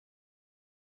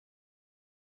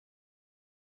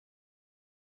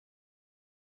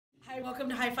Hi, welcome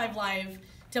to High Five Live,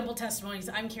 Temple Testimonies.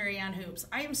 I'm Carrie Ann Hoops.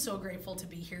 I am so grateful to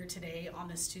be here today on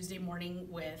this Tuesday morning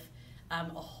with a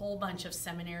whole bunch of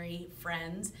seminary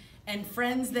friends and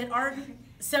friends that aren't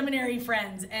seminary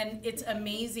friends. And it's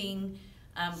amazing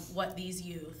what these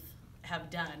youth have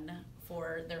done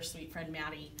for their sweet friend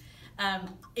Maddie.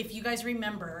 If you guys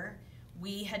remember,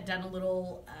 we had done a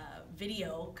little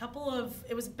video,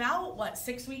 it was about, what,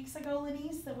 6 weeks ago,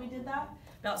 Lenise, that we did that?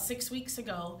 About 6 weeks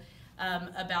ago,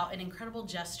 about an incredible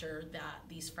gesture that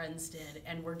these friends did.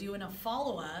 And we're doing a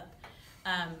follow-up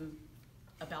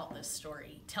about this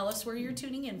story. Tell us where you're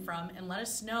tuning in from and let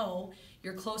us know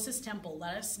your closest temple.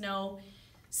 Let us know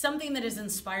something that has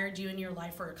inspired you in your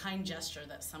life or a kind gesture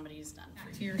that somebody's done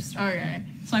for you. Okay,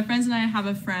 so my friends and I have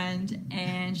a friend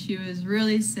and she was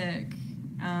really sick.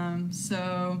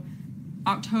 So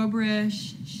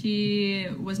October-ish, she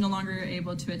was no longer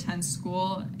able to attend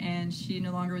school and she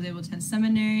no longer was able to attend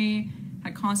seminary,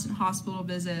 had constant hospital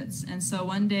visits. And so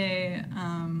one day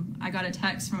I got a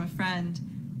text from a friend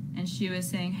and she was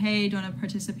saying, hey, do you want to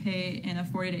participate in a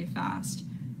 40-day fast?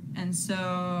 And so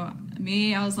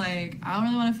I was like, I don't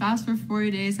really want to fast for 40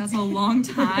 days. That's a long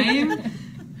time.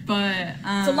 But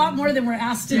it's a lot more than we're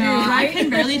asked to do, I right?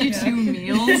 can barely do 2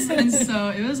 meals, and so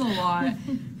it was a lot.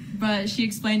 But she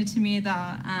explained it to me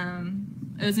that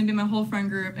it was going to be my whole friend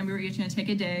group, and we were each going to take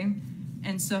a day.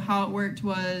 And so how it worked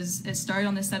was it started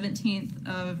on the 17th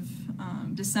of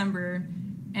December,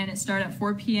 and it started at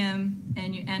 4 p.m.,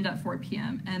 and you end at 4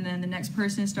 p.m. And then the next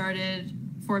person started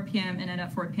 4 p.m. and ended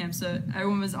at 4 p.m. So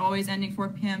everyone was always ending 4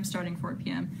 p.m., starting 4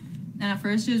 p.m. And at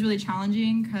first it was really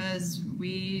challenging because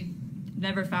we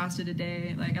never fasted a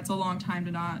day. Like, that's a long time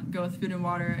to not go with food and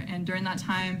water. And during that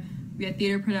time, we had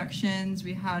theater productions,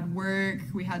 we had work,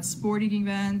 we had sporting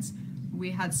events,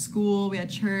 we had school, we had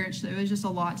church. It was just a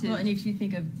lot to... Well, and if you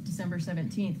think of December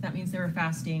 17th, that means they were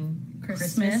fasting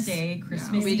Christmas Day,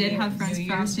 Christmas Eve. We did have friends New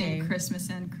Year's fasting Day. Christmas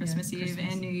and Christmas Eve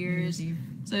Christmas, and New Year's. Eve.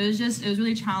 So it was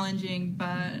really challenging,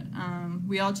 but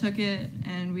we all took it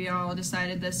and we all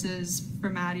decided this is for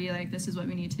Maddie, like this is what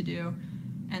we need to do.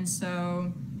 And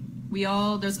so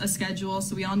there's a schedule,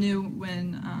 so we all knew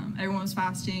when everyone was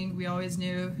fasting. We always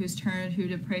knew whose turn, who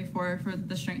to pray for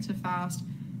the strength to fast.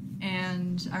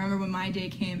 And I remember when my day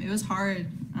came, it was hard.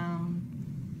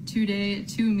 2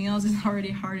 meals is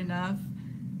already hard enough.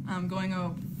 Going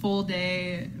a full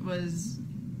day was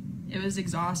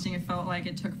exhausting. It felt like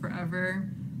it took forever,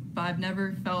 but I've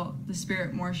never felt the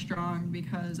Spirit more strong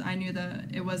because I knew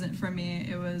that it wasn't for me,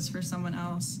 it was for someone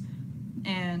else.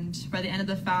 And by the end of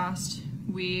the fast,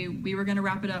 we were going to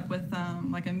wrap it up with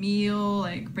like a meal,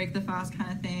 like break the fast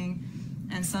kind of thing.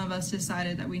 And some of us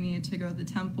decided that we needed to go to the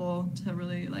temple to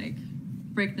really like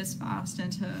break this fast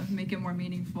and to make it more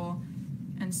meaningful.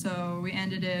 And so we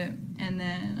ended it, and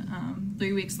then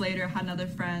 3 weeks later I had another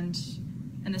friend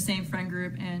in the same friend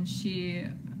group, and she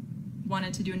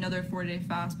wanted to do another 4-day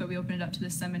fast, but we opened it up to the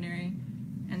seminary.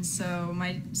 And so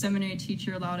my seminary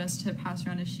teacher allowed us to pass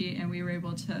around a sheet, and we were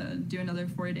able to do another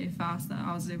 40-day fast that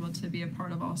I was able to be a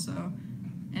part of also.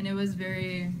 And it was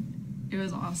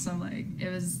awesome. Like, it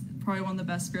was probably one of the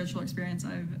best spiritual experiences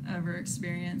I've ever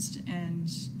experienced.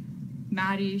 And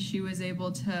Maddie, she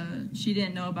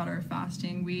didn't know about our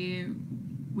fasting.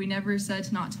 We never said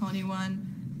to not tell anyone,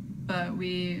 but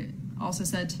we also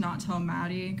said to not tell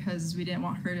Maddie because we didn't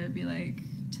want her to be like,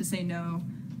 to say no.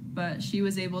 But she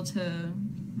was able to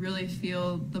really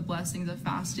feel the blessings of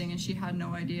fasting, and she had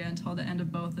no idea until the end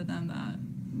of both of them that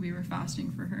we were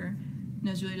fasting for her. And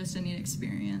it was really just a neat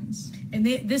experience. And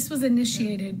this was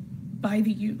initiated by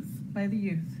the youth. By the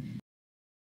youth.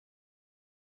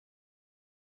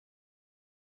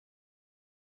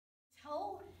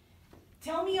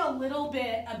 Tell me a little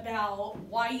bit about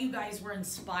why you guys were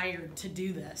inspired to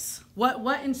do this.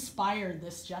 What inspired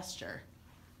this gesture?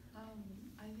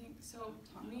 I think so.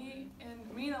 Me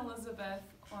and Elizabeth,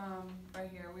 right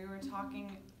here, we were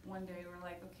talking one day. We're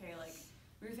like, okay, like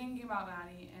we were thinking about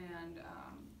Maddie, and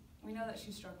we know that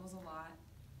she struggles a lot,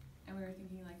 and we were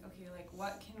thinking like, okay, like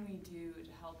what can we do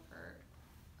to help her?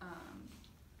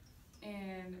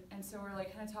 And so we're like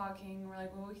kind of talking. We're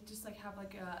like, well, we could just like have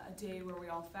like a day where we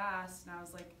all fast. And I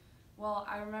was like, well,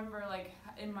 I remember like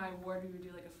in my ward we would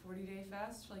do like a 40-day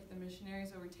fast for like the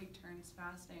missionaries where we take turns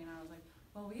fasting. And I was like,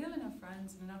 well, we have enough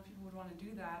friends and enough people would want to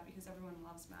do that because everyone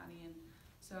loves Maddie. And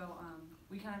so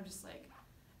we kind of just like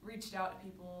reached out to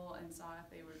people and saw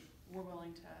if they were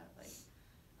willing to like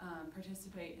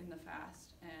participate in the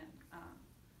fast. And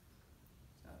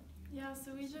yeah,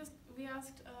 so we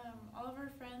asked all of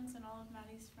our friends and all of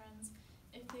Maddie's friends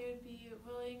if they would be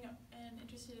willing and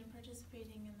interested in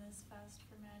participating in this fast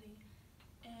for Maddie.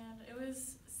 And it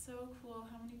was so cool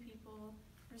how many people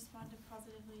responded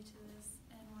positively to this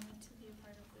and wanted to be a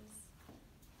part of this.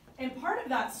 And part of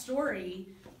that story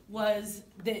was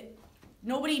that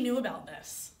nobody knew about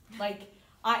this. Like,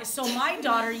 so my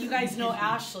daughter, you guys know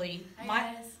Ashley.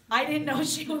 I didn't know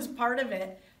she was part of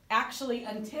it actually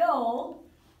until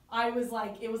it was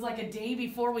like a day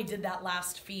before we did that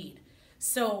last feed.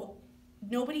 So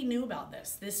nobody knew about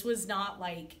this. This was not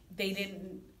like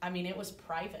it was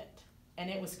private and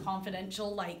it was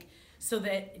confidential. Like, so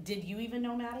that, did you even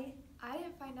know, Maddie? I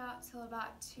didn't find out till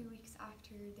about 2 weeks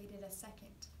after they did a second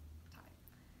time.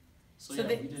 So So yeah,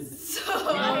 they- we did. So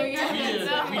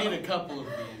We did a couple of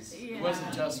these. It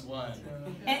wasn't just one.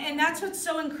 And that's what's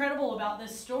so incredible about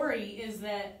this story is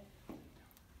that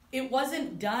it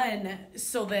wasn't done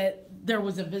so that there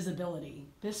was a visibility.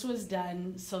 This was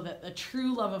done so that the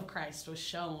true love of Christ was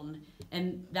shown,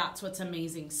 and that's what's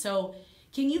amazing. So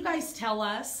can you guys tell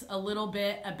us a little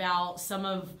bit about some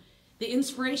of the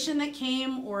inspiration that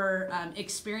came or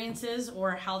experiences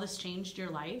or how this changed your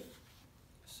life?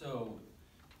 So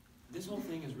this whole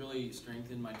thing has really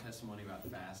strengthened my testimony about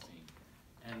fasting.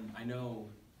 And I know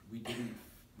we didn't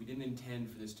intend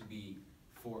for this to be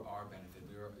for our benefit.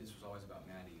 This was always about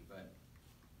Maddie, but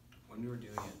when we were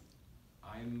doing it,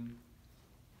 I'm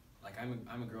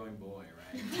a growing boy,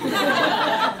 right?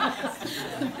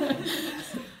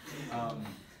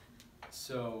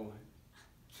 So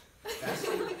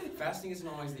fasting isn't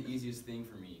always the easiest thing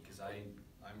for me because I'm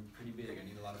pretty big. I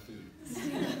need a lot of food.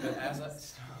 But as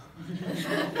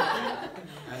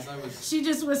I was She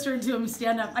just whispered to him,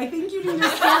 stand up. I think you need to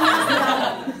stand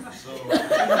up.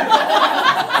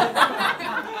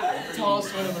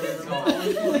 Tallest one of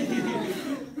them.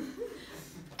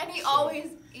 and he always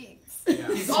eats.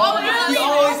 Yeah. He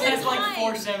always has like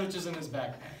 4 sandwiches in his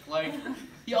backpack. Like,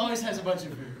 he always has a bunch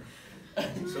of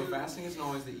food. So fasting isn't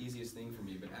always the easiest thing for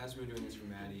me, but as we were doing this for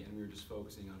Maddie and we were just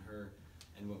focusing on her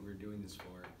and what we were doing this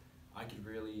for, I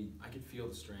could feel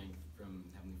the strength from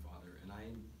Heavenly Father, and I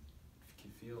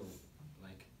could feel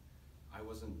like I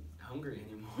wasn't hungry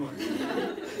anymore.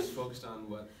 I just focused on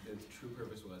what the true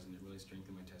purpose was, and it really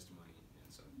strengthened my testimony.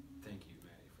 And so, thank you,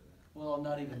 Maddie, for that. Well,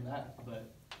 not even that, but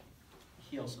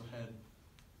he also had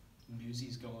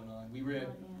newsies going on. We were at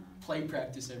play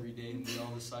practice every day, and we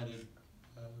all decided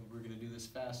we were going to do this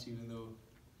fast, even though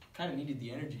kind of needed the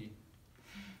energy.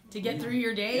 To get through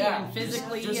your day Yeah, and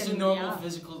physically. just a and, normal yeah.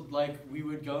 physical, like we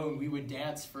would go and we would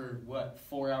dance for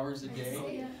 4 hours a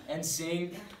day and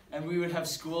sing, and we would have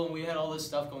school and we had all this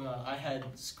stuff going on. I had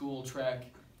school, track,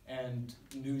 and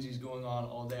newsies going on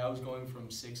all day. I was going from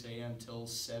 6 a.m. till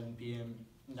 7 p.m.,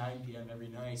 9 p.m. every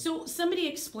night. So somebody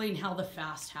explain how the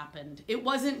fast happened. It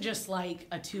wasn't just like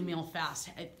a 2-meal fast.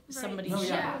 Somebody No,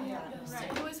 yeah.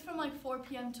 Right. It was from like 4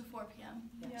 p.m. to 4 p.m.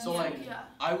 So like,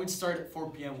 I would start at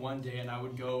 4 p.m. one day and I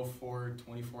would go for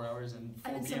 24 hours, and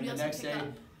 4 And then p.m. the somebody else next would pick day,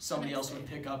 up somebody the next else would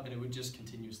day. pick up, and it would just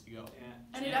continuously go.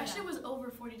 And it actually was over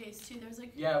 40 days too. There was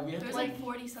like Yeah, we had there's like like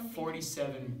 40 something.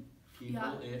 47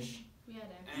 people-ish. We had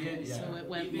Yeah, yeah. So it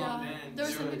went Even long. Yeah. then, There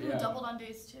were some Sure, people yeah. who doubled on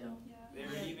days too. they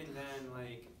were even then,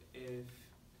 like, if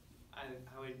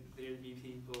there'd be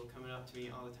people coming up to me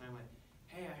all the time, like,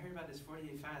 hey, I heard about this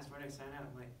 40-day fast, where do I sign up?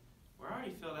 I'm like, we're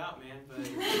already filled out, man, but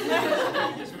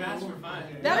just fast for fun.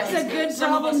 That is a good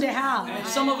Some of problem us- to have. And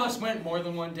Some of us went more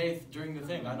than one day during the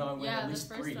thing. I know I went Yeah, at the least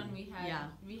first 3. one we had, Yeah.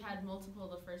 we had multiple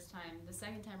the first time. The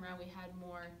second time around, we had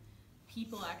more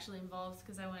people actually involved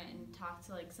because I went and talked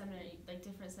to like seminary, like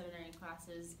different seminary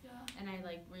classes, and I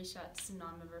like reached out to some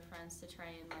non-member friends to try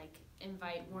and like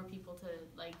invite more people to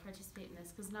like participate in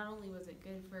this, because not only was it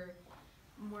good for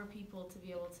more people to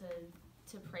be able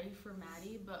to pray for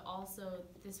Maddie, but also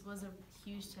this was a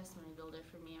huge testimony builder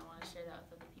for me. I want to share that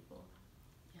with other people.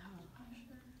 Yeah.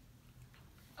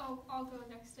 I'll go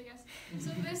next, I guess. So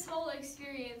this whole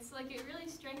experience, like, it really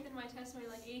strengthened my testimony,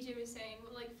 like AJ was saying.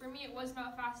 Like, for me, it wasn't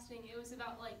about fasting. It was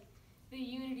about, like, the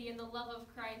unity and the love of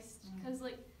Christ. Because,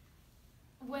 like,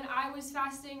 when I was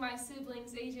fasting, my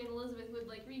siblings, AJ and Elizabeth, would,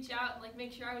 like, reach out and, like,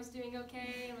 make sure I was doing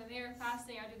okay. And when they were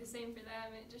fasting, I'd do the same for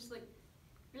them. It just, like,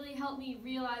 really helped me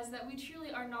realize that we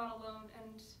truly are not alone.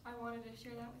 And I wanted to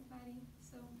share that with Maddie.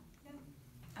 So, yeah.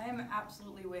 I am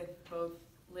absolutely with both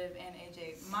Liv and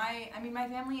AJ. My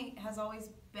family has always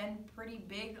been pretty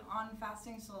big on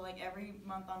fasting, so like every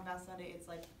month on Fast Sunday, it's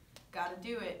like, gotta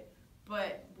do it.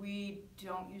 But we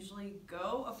don't usually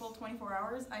go a full 24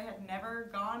 hours. I had never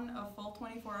gone a full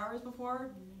 24 hours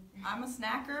before. I'm a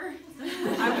snacker.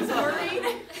 I was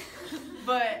worried.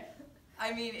 But,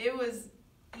 I mean, it was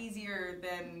easier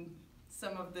than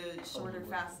some of the shorter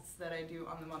fasts that I do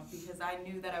on the month, because I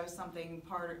knew that I was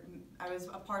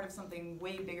a part of something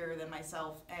way bigger than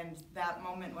myself. And that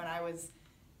moment when I was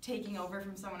taking over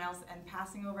from someone else and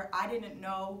passing over. I didn't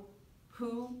know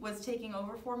who was taking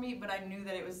over for me, but I knew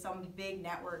that it was some big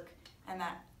network and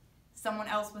that someone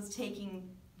else was taking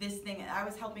this thing and I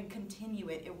was helping continue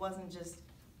it. It wasn't just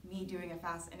me doing a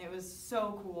fast, and it was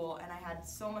so cool, and I had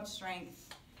so much strength.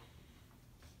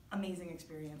 Amazing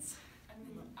experience. I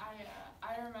mean,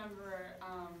 I remember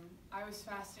I was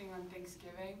fasting on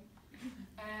Thanksgiving,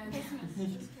 and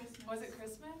was it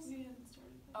Christmas? We hadn't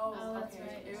started. Oh, that's okay.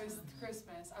 right. It was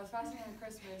Christmas. I was fasting on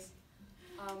Christmas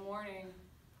morning,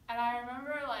 and I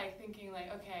remember like thinking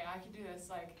like, okay, I can do this.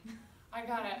 Like, I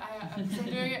got it. I'm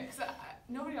doing it because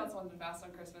nobody else wanted to fast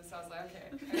on Christmas, so I was like, okay,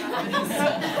 I got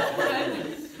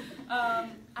this.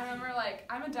 I remember like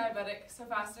I'm a diabetic, so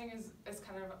fasting is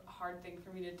kind of a hard thing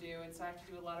for me to do, and so I have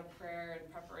to do a lot of prayer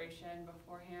and preparation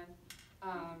beforehand.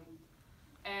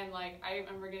 And like I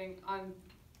remember getting on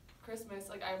Christmas,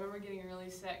 like I remember getting really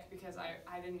sick because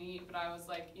I didn't eat, but I was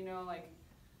like, you know, like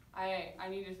I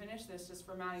need to finish this just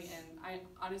for Maddie, and I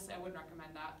honestly I wouldn't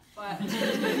recommend that, but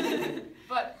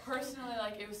but personally,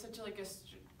 like it was such a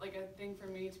a thing for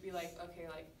me to be like, okay,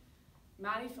 like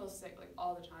Maddie feels sick like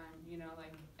all the time, you know,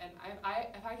 like, and I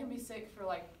if I can be sick for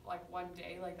like one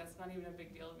day, like that's not even a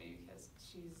big deal to me because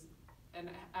she's, and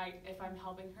if I'm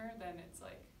helping her, then it's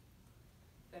like,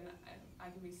 then I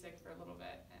can be sick for a little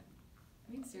bit, and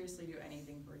We'd seriously do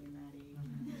anything for you, Maddie.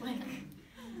 Like,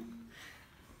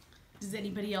 does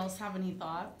anybody else have any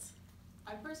thoughts?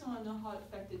 I personally want to know how it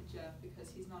affected Jeff because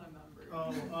he's not a member.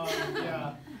 Oh,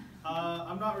 yeah.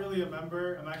 I'm not really a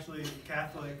member. I'm actually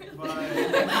Catholic, but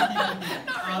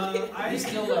I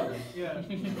still love it. Yeah.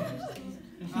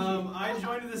 I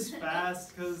joined this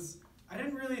fast because I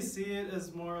didn't really see it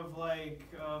as more of like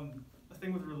a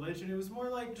thing with religion. It was more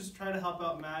like just try to help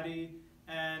out Maddie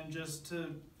and just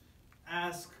to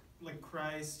ask like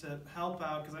Christ to help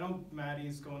out because I know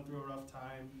Maddie's going through a rough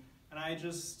time, and I've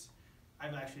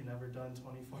actually never done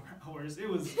 24 hours. It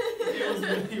was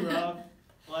really rough.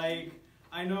 Like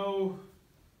I know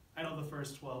the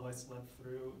first 12 I slept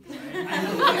through. I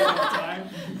had a lot of time.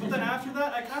 But then after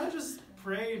that, I kind of just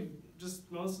prayed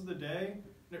just most of the day.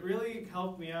 And it really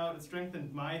helped me out. It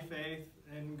strengthened my faith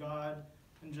in God.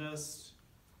 And just,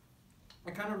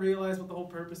 I kind of realized what the whole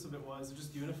purpose of it was. It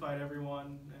just unified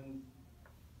everyone. And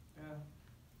yeah.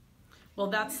 Well,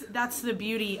 that's the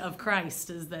beauty of Christ,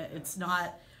 is that it's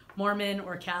not Mormon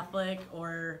or Catholic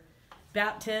or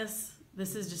Baptist.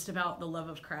 This is just about the love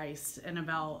of Christ and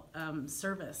about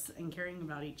service and caring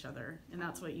about each other, and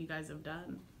that's what you guys have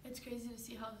done. It's crazy to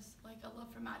see how like a love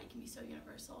for Maddie can be so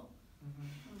universal,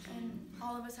 and Mm-hmm.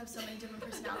 all of us have so many different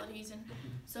personalities and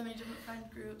so many different friend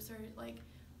groups or like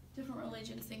different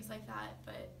religions, things like that.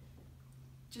 But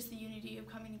just the unity of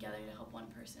coming together to help one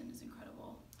person is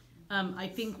incredible. I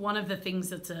think one of the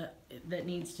things that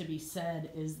needs to be said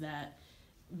is that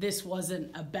this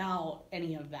wasn't about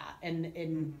any of that,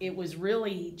 and it was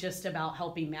really just about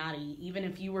helping Maddie, even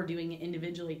if you were doing it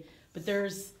individually. But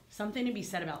there's something to be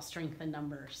said about strength in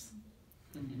numbers.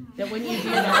 That when you do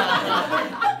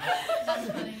that,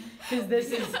 because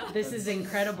this is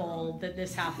incredible that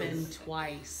this happened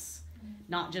twice,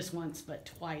 not just once but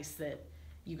twice, that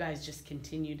you guys just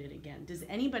continued it again. Does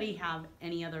anybody have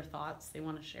any other thoughts they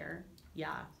want to share?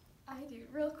 Yeah. I do,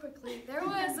 real quickly. There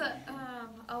was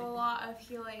a lot of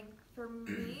healing for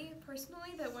me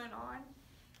personally that went on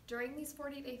during these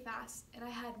 40-day fasts, and I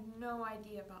had no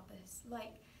idea about this.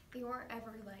 Like, they weren't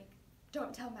ever like,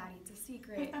 don't tell Maddie, it's a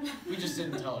secret. We just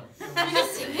didn't tell her.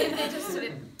 They just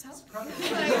didn't tell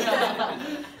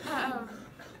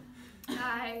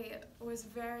I was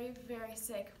very, very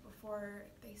sick before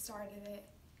they started it,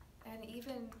 and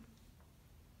even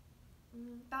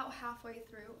about halfway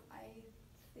through, I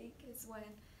think is when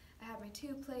I had my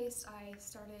tube placed, I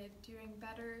started doing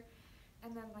better,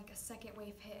 and then like a second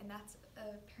wave hit, and that's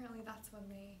apparently that's when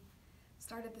they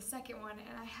started the second one,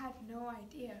 and I had no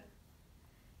idea.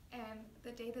 And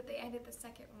the day that they ended the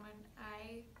second one,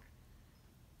 I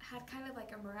had kind of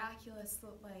like a miraculous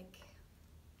like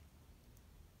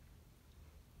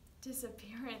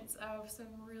disappearance of some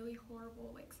really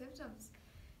horrible like symptoms,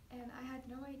 and I had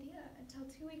no idea until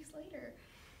 2 weeks later.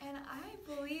 And I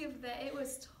believe that it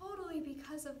was totally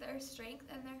because of their strength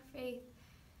and their faith.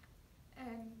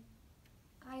 And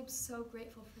I'm so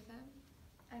grateful for them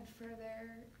and for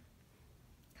their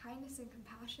kindness and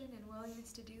compassion and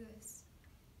willingness to do this.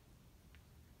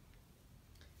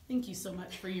 Thank you so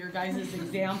much for your guys'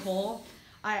 example.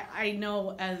 I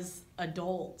know as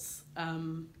adults,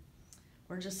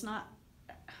 we're just not,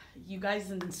 you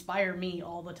guys inspire me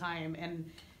all the time.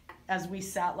 And as we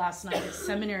sat last night at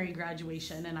seminary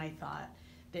graduation, and I thought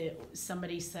that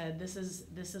somebody said, this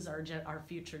is our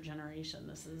future generation.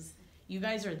 This is, You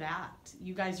guys are that.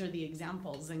 You guys are the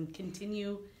examples, and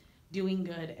continue doing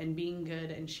good and being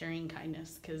good and sharing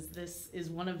kindness, because this is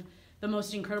one of the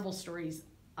most incredible stories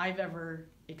I've ever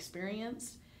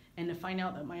experienced. And to find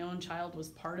out that my own child was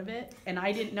part of it, and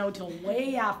I didn't know till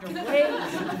way after,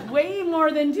 way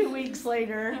more than 2 weeks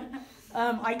later.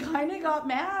 I kind of got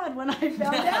mad when I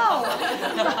found out.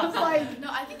 I was like, no,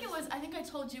 I think I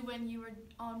told you when you were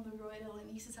on the Royal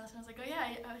and Lisa's house, and I was like, oh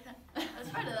yeah, I was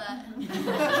part of that.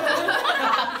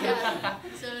 Yeah.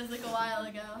 So it was like a while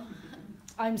ago.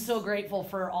 I'm so grateful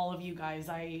for all of you guys.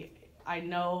 I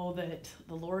know that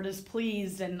the Lord is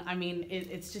pleased, and I mean,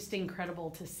 it's just incredible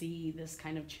to see this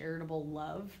kind of charitable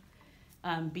love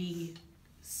be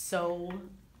so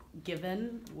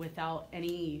given without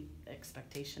any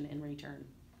expectation in return.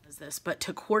 But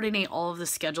to coordinate all of the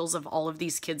schedules of all of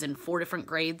these kids in 4 different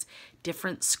grades,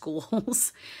 different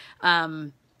schools,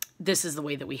 this is the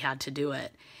way that we had to do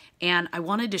it. And I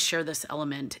wanted to share this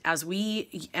element. As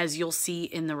you'll see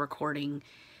in the recording,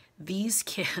 these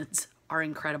kids are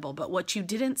incredible. But what you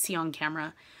didn't see on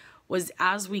camera was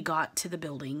as we got to the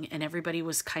building and everybody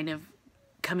was kind of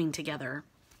coming together,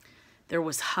 there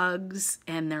was hugs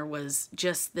and there was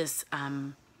just this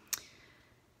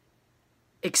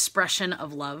expression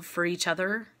of love for each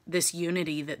other, this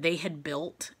unity that they had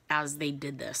built as they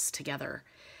did this together.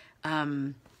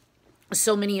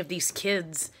 So many of these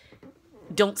kids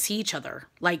don't see each other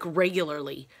like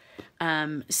regularly.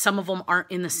 Some of them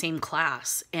aren't in the same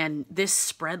class, and this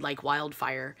spread like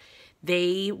wildfire.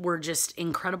 They were just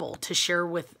incredible to share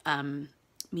with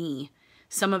me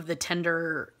some of the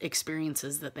tender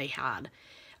experiences that they had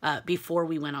before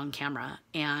we went on camera.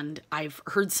 And I've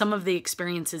heard some of the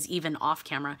experiences even off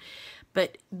camera.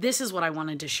 But this is what I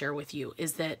wanted to share with you,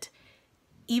 is that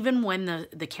even when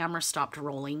the camera stopped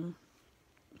rolling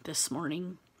this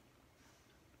morning,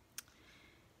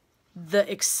 the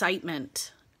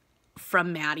excitement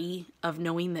from Maddie of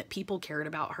knowing that people cared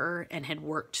about her and had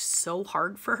worked so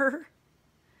hard for her,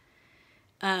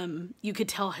 you could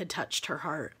tell had touched her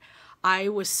heart. I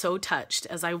was so touched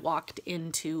as I walked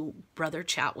into Brother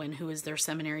Chatwin, who is their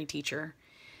seminary teacher,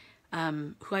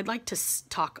 who I'd like to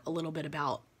talk a little bit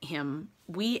about him.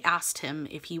 We asked him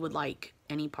if he would like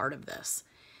any part of this.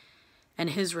 And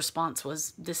his response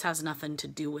was, "This has nothing to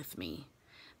do with me.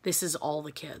 This is all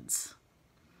the kids."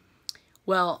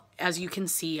 Well, as you can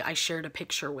see, I shared a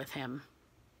picture with him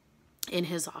in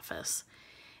his office.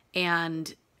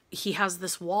 And he has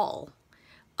this wall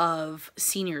of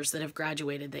seniors that have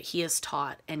graduated that he has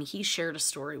taught. And he shared a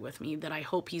story with me that I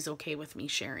hope he's okay with me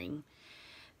sharing.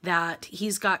 That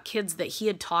he's got kids that he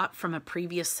had taught from a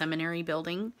previous seminary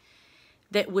building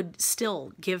that would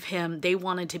still give him, they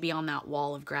wanted to be on that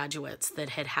wall of graduates that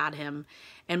had him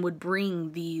and would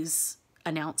bring these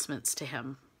announcements to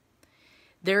him.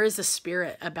 There is a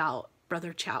spirit about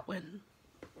Brother Chatwin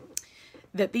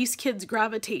that these kids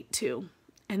gravitate to,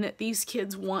 and that these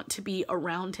kids want to be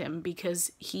around him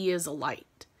because he is a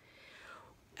light.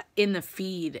 In the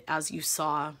feed, as you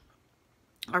saw,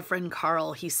 our friend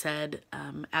Carl, he said,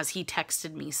 as he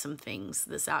texted me some things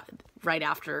right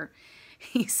after,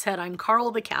 he said, "I'm Carl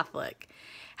the Catholic.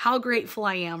 How grateful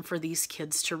I am for these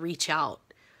kids to reach out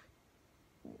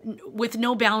with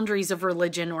no boundaries of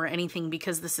religion or anything,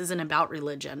 because this isn't about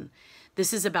religion.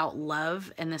 This is about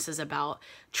love, and this is about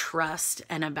trust,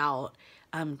 and about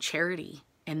charity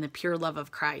and the pure love of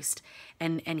Christ."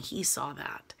 And he saw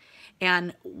that.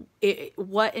 And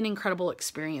what an incredible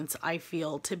experience I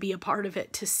feel to be a part of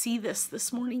it, to see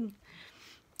this morning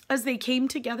as they came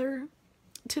together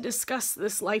to discuss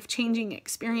this life-changing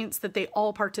experience that they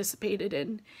all participated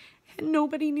in and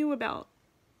nobody knew about.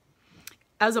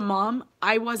 As a mom,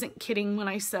 I wasn't kidding when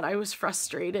I said I was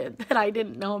frustrated that I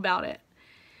didn't know about it.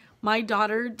 My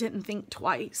daughter didn't think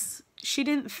twice. She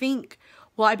didn't think,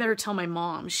 well, I better tell my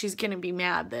mom. She's going to be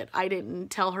mad that I didn't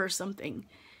tell her something.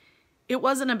 It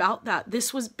wasn't about that.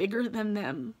 This was bigger than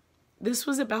them. This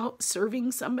was about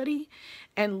serving somebody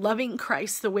and loving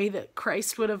Christ the way that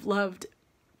Christ would have loved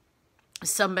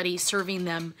somebody, serving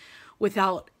them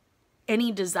without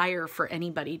any desire for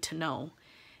anybody to know.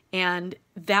 And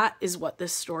that is what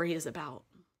this story is about.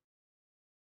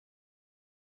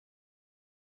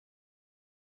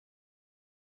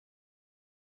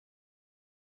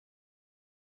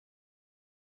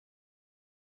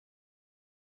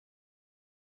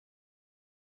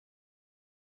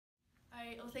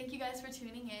 Alright, well thank you guys for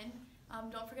tuning in.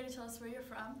 Don't forget to tell us where you're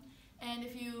from. And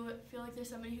if you feel like there's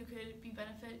somebody who could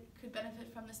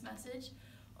benefit from this message,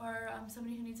 or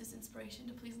somebody who needs this inspiration,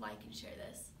 to please like and share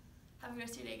this. Have a good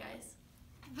rest of your day, guys.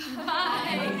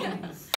 Bye.